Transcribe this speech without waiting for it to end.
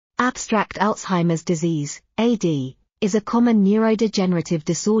Abstract Alzheimer's disease, AD, is a common neurodegenerative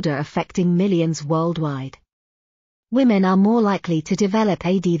disorder affecting millions worldwide. Women are more likely to develop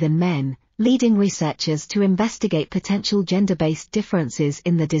AD than men, leading researchers to investigate potential gender-based differences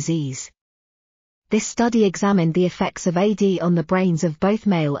in the disease. This study examined the effects of AD on the brains of both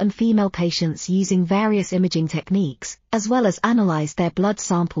male and female patients using various imaging techniques, as well as analyzed their blood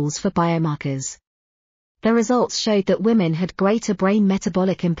samples for biomarkers. The results showed that women had greater brain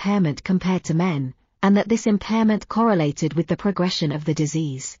metabolic impairment compared to men, and that this impairment correlated with the progression of the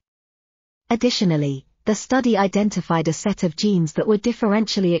disease. Additionally, the study identified a set of genes that were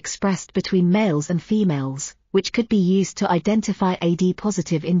differentially expressed between males and females, which could be used to identify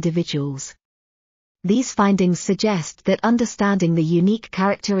AD-positive individuals. These findings suggest that understanding the unique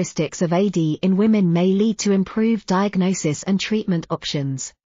characteristics of AD in women may lead to improved diagnosis and treatment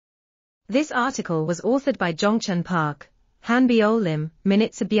options. This article was authored by Jong-Chan Park, Hanbyeol Lim,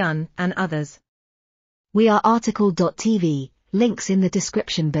 Byun, and others. We are RTCLTV, links in the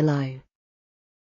description below.